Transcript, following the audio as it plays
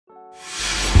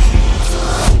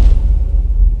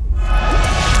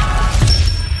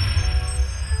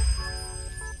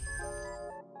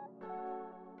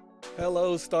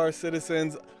Hello Star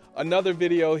Citizens, another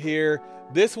video here.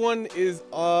 This one is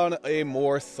on a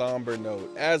more somber note.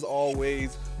 As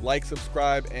always, like,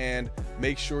 subscribe, and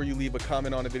make sure you leave a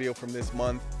comment on a video from this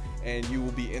month and you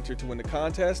will be entered to win the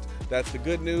contest. That's the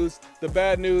good news. The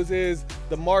bad news is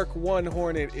the Mark I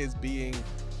Hornet is being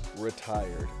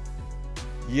retired.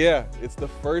 Yeah, it's the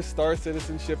first Star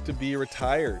Citizen ship to be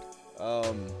retired.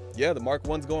 Yeah, the Mark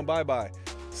I's going bye-bye.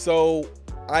 So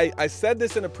I said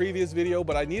this in a previous video,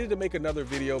 but I needed to make another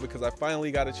video because I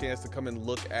finally got a chance to come and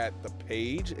look at the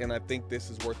page, and I think this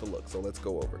is worth a look. So let's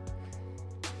go over.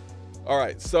 All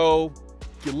right, so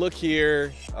if you look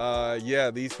here,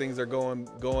 yeah, these things are going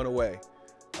away.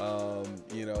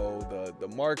 You know, the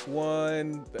Mark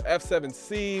I, the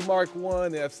F7C Mark I,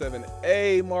 the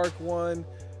F7A Mark I,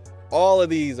 all of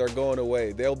these are going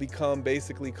away. They'll become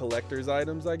basically collector's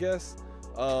items, I guess,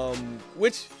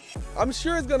 which I'm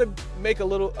sure is gonna make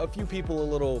a few people a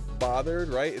little bothered,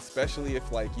 right? Especially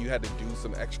if like you had to do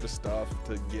some extra stuff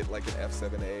to get like an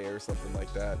F7A or something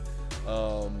like that.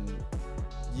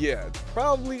 Yeah,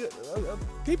 probably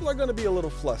people are gonna be a little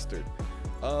flustered.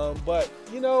 But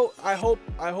you know, I hope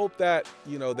that,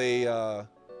 you know,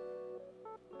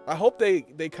 I hope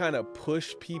they kind of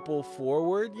push people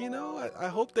forward, you know. I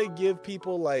hope they give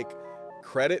people like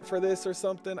credit for this or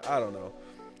something. I don't know.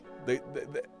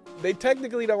 They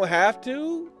technically don't have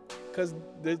to, because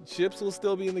the ships will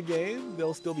still be in the game.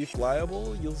 They'll still be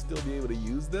flyable. You'll still be able to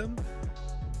use them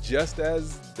just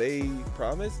as they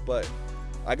promised. But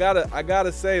I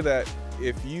gotta say that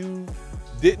if you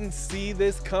didn't see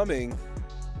this coming,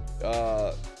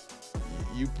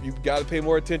 you've got to pay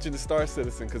more attention to Star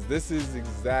Citizen, because this is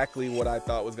exactly what I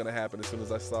thought was going to happen as soon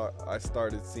as I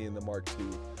started seeing the Mark II.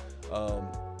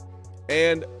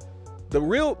 And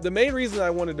the main reason I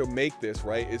wanted to make this,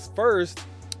 right, is first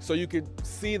so you could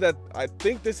see that I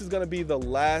think this is going to be the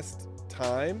last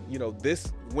time, you know,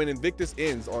 when Invictus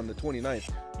ends on the 29th,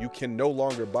 you can no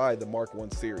longer buy the Mark I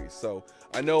series. So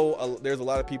I know there's a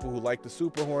lot of people who like the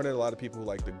Super Hornet, a lot of people who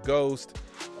like the Ghost.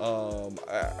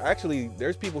 Actually,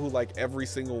 there's people who like every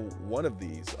single one of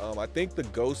these. I think the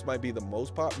Ghost might be the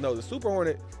most popular. No, the Super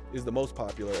Hornet is the most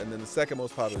popular, and then the second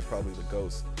most popular is probably the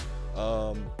Ghost.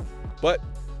 But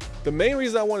the main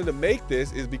reason I wanted to make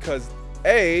this is because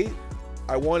I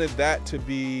wanted that to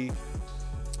be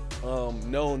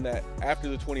known that after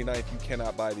the 29th, you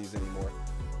cannot buy these anymore.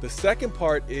 The second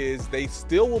part is they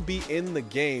still will be in the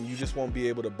game. You just won't be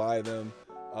able to buy them.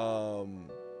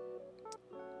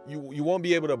 You won't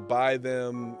be able to buy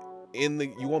them in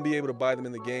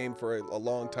the game for a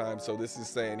long time. So this is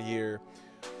saying here,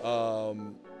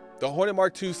 the Hornet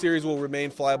Mark II series will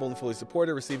remain flyable and fully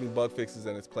supported, receiving bug fixes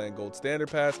and its planned gold standard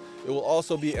pass. It will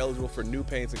also be eligible for new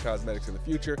paints and cosmetics in the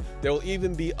future. There will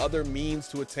even be other means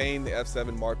to attain the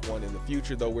F7 Mark I in the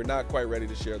future, though we're not quite ready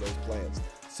to share those plans.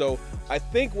 So I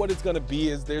think what it's going to be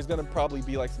is there's going to probably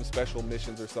be like some special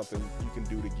missions or something you can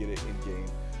do to get it in game.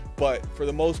 But for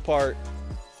the most part,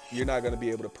 you're not going to be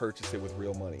able to purchase it with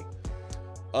real money.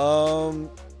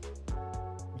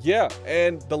 Yeah,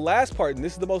 and the last part, and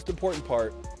this is the most important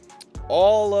part,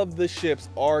 all of the ships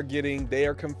they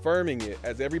are confirming it.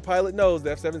 As every pilot knows,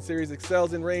 the F7 series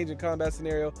excels in range and combat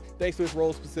scenario thanks to its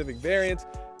role-specific variants,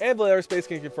 and Vail Aerospace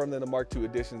can confirm that the Mark II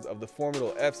editions of the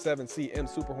formidable F7C M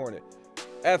Super Hornet,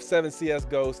 F7CS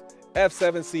Ghost,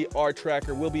 F7C R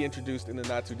Tracker will be introduced in the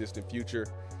not-too-distant future.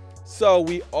 So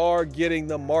we are getting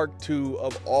the Mark II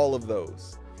of all of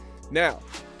those. Now,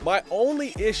 my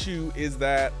only issue is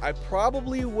that I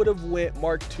probably would have went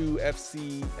Mark II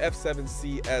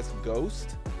F7C as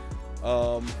Ghost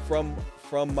from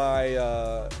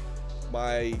my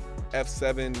my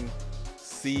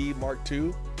F7C Mark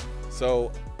II.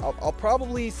 So I'll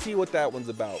probably see what that one's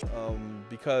about,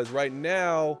 because right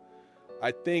now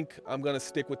I think I'm gonna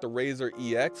stick with the Razor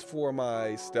EX for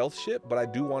my stealth ship, but I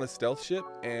do want a stealth ship,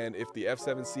 and if the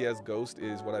F7CS Ghost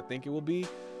is what I think it will be,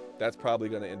 that's probably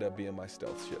gonna end up being my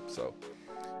stealth ship. So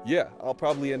yeah, I'll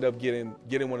probably end up getting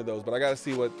one of those, but I gotta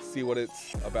see what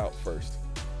it's about first.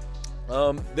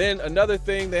 Then another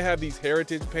thing, they have these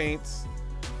heritage paints.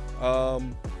 I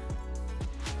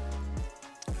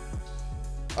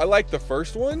like the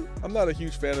first one. I'm not a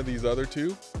huge fan of these other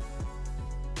two,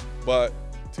 but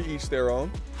to each their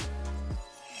own.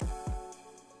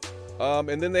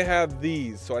 And then they have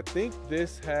these. So I think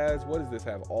this has, what does this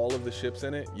have? All of the ships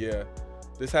in it? Yeah,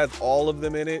 this has all of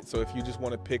them in it. So if you just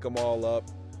want to pick them all up.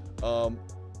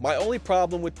 My only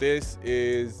problem with this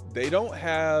is they don't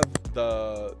have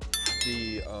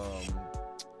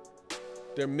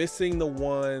they're missing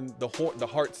the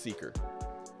Heart Seeker.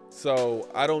 So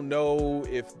I don't know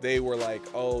if they were like,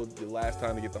 oh, the last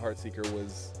time to get the Heart Seeker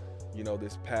was you know,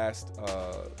 this past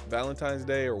Valentine's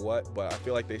Day or what, but I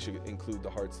feel like they should include the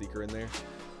Heartseeker in there.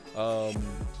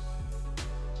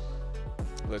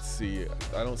 Let's see.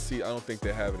 I don't think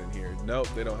they have it in here. Nope,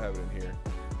 they don't have it in here.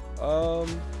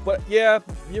 But yeah,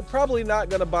 you're probably not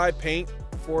gonna buy paint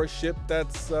for a ship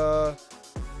that's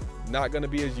not gonna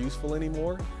be as useful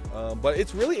anymore. But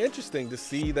it's really interesting to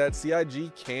see that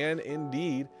CIG can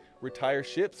indeed retire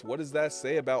ships. What does that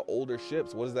say about older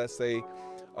ships? What does that say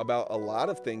about a lot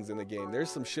of things in the game? There's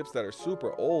some ships that are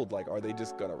super old. Like, are they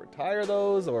just gonna retire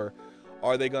those, or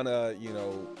are they gonna, you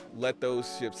know, let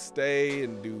those ships stay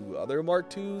and do other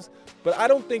Mark IIs? But I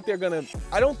don't think they're gonna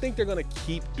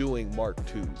keep doing Mark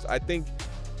IIs. I think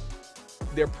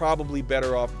they're probably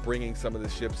better off bringing some of the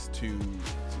ships to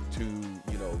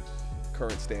you know,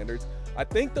 current standards. I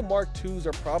think the Mark IIs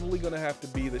are probably gonna have to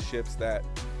be the ships that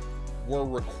were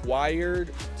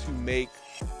required to make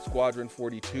Squadron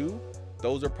 42.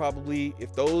 Those are probably,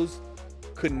 if those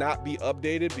could not be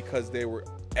updated because they were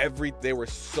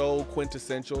so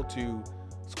quintessential to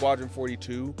Squadron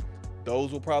 42,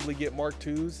 those will probably get Mark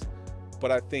IIs.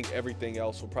 But I think everything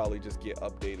else will probably just get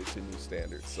updated to new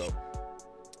standards. So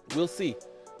we'll see.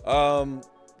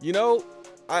 You know,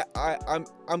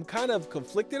 I'm kind of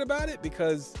conflicted about it,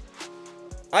 because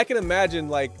I can imagine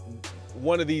like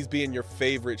one of these being your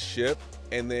favorite ship,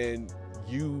 and then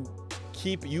you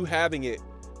having it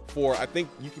for, I think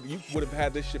you would have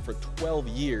had this ship for 12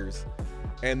 years,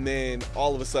 and then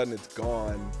all of a sudden it's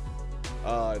gone.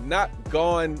 Not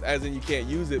gone as in you can't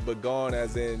use it, but gone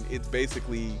as in it's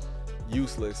basically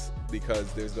useless because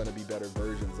there's going to be better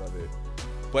versions of it.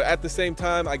 But at the same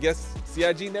time, I guess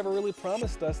CIG never really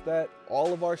promised us that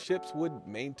all of our ships would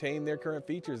maintain their current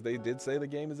features. They did say the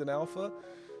game is an alpha,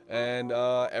 and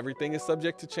everything is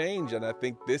subject to change. And I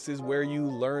think this is where you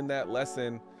learn that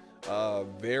lesson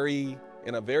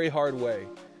in a very hard way,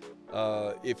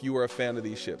 if you were a fan of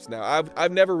these ships. Now,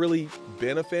 I've never really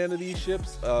been a fan of these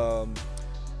ships,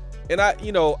 and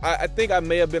I think I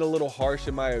may have been a little harsh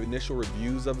in my initial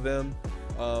reviews of them,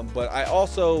 but I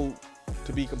also,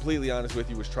 to be completely honest with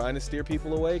you, was trying to steer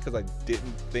people away, because I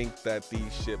didn't think that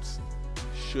these ships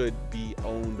should be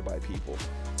owned by people.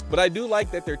 But I do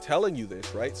like that they're telling you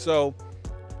this, right? So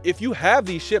if you have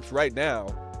these ships right now,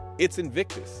 it's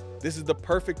Invictus. This is the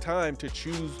perfect time to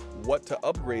choose what to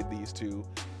upgrade these to.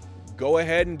 Go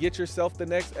ahead and get yourself the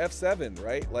next F7,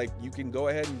 right? Like, you can go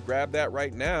ahead and grab that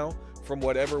right now from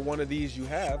whatever one of these you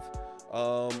have,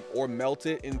 or melt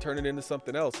it and turn it into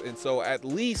something else. And so at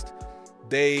least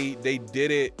they did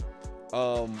it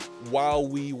while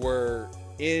we were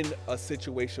in a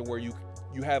situation where you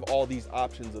have all these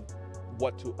options of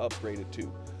what to upgrade it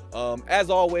to. As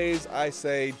always, I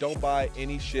say don't buy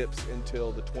any ships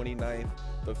until the 29th,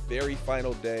 the very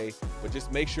final day, but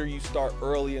just make sure you start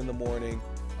early in the morning,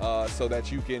 so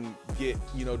that you can get,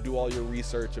 do all your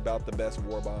research about the best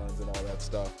war bonds and all that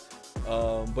stuff.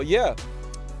 But yeah,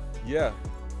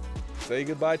 say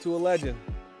goodbye to a legend.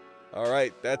 All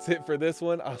right, that's it for this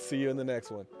one. I'll see you in the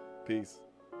next one. Peace.